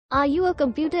Are you a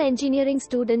computer engineering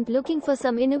student looking for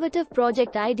some innovative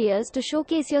project ideas to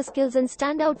showcase your skills and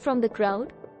stand out from the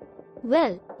crowd?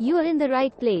 Well, you are in the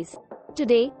right place.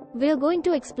 Today, we're going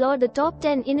to explore the top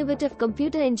 10 innovative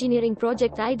computer engineering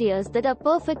project ideas that are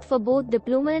perfect for both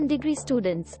diploma and degree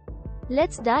students.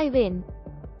 Let's dive in.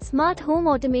 Smart Home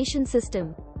Automation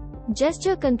System.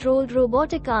 Gesture-controlled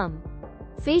robotic arm.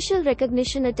 Facial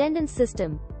recognition attendance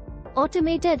system.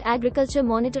 Automated agriculture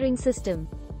monitoring system.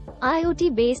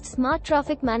 IoT-based smart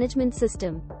traffic management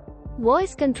system.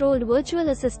 Voice-controlled virtual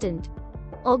assistant.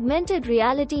 Augmented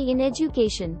reality in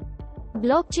education.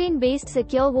 Blockchain-based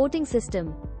secure voting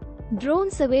system.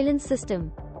 Drone surveillance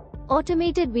system.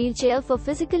 Automated wheelchair for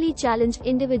physically challenged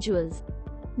individuals.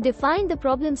 Define the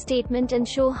problem statement and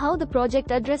show how the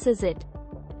project addresses it.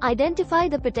 Identify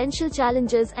the potential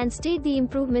challenges and state the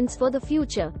improvements for the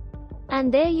future.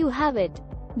 And there you have it.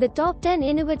 The top 10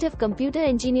 innovative computer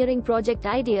engineering project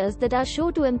ideas that are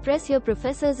sure to impress your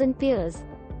professors and peers.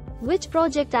 Which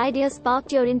project idea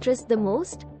sparked your interest the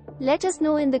most? Let us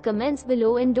know in the comments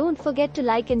below, and don't forget to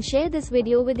like and share this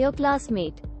video with your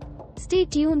classmate. Stay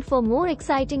tuned for more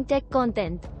exciting tech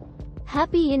content.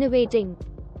 Happy innovating!